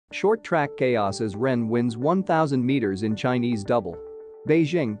Short track chaos as Ren wins 1,000 meters in Chinese double.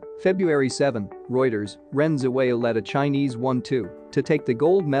 Beijing, February 7, Reuters, Ren Ziwei led a Chinese 1-2 to take the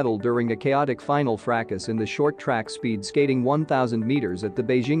gold medal during a chaotic final fracas in the short track speed skating 1,000 meters at the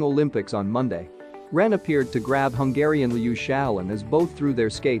Beijing Olympics on Monday. Ren appeared to grab Hungarian Liu Shaolin as both threw their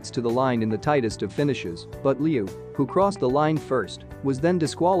skates to the line in the tightest of finishes, but Liu, who crossed the line first, was then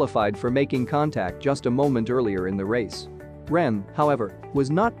disqualified for making contact just a moment earlier in the race. Ren, however,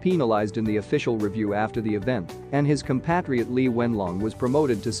 was not penalized in the official review after the event, and his compatriot Li Wenlong was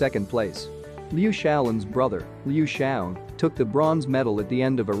promoted to second place. Liu Shaolin's brother, Liu Shaoang, took the bronze medal at the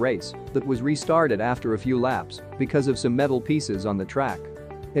end of a race that was restarted after a few laps because of some metal pieces on the track.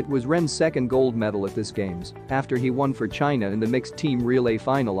 It was Ren's second gold medal at this Games, after he won for China in the mixed team relay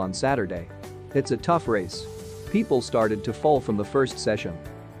final on Saturday. It's a tough race. People started to fall from the first session.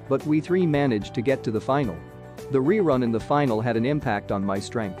 But we three managed to get to the final. The rerun in the final had an impact on my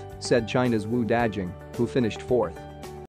strength, said China's Wu Dajing, who finished fourth.